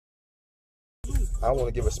I want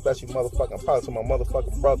to give a special motherfucking apology to my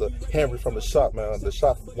motherfucking brother, Henry from the shop, man. The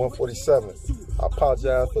shop 147. I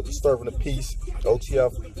apologize for disturbing the peace,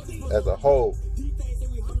 OTF as a whole.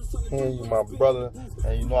 Hearing you, my brother,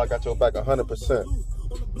 and you know I got your back 100%.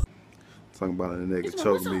 Talking about a nigga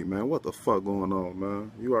choking me, man. What the fuck going on,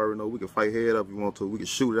 man? You already know we can fight head up if you want to. We can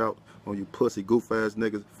shoot it out on you pussy, goof ass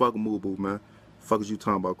niggas. Fuck Mubu, man. Fuck is you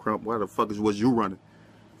talking about, Crump? Why the fuck was you running?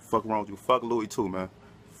 Fuck wrong with you? Fuck Louie too, man.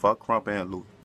 Fuck Crump and Louie.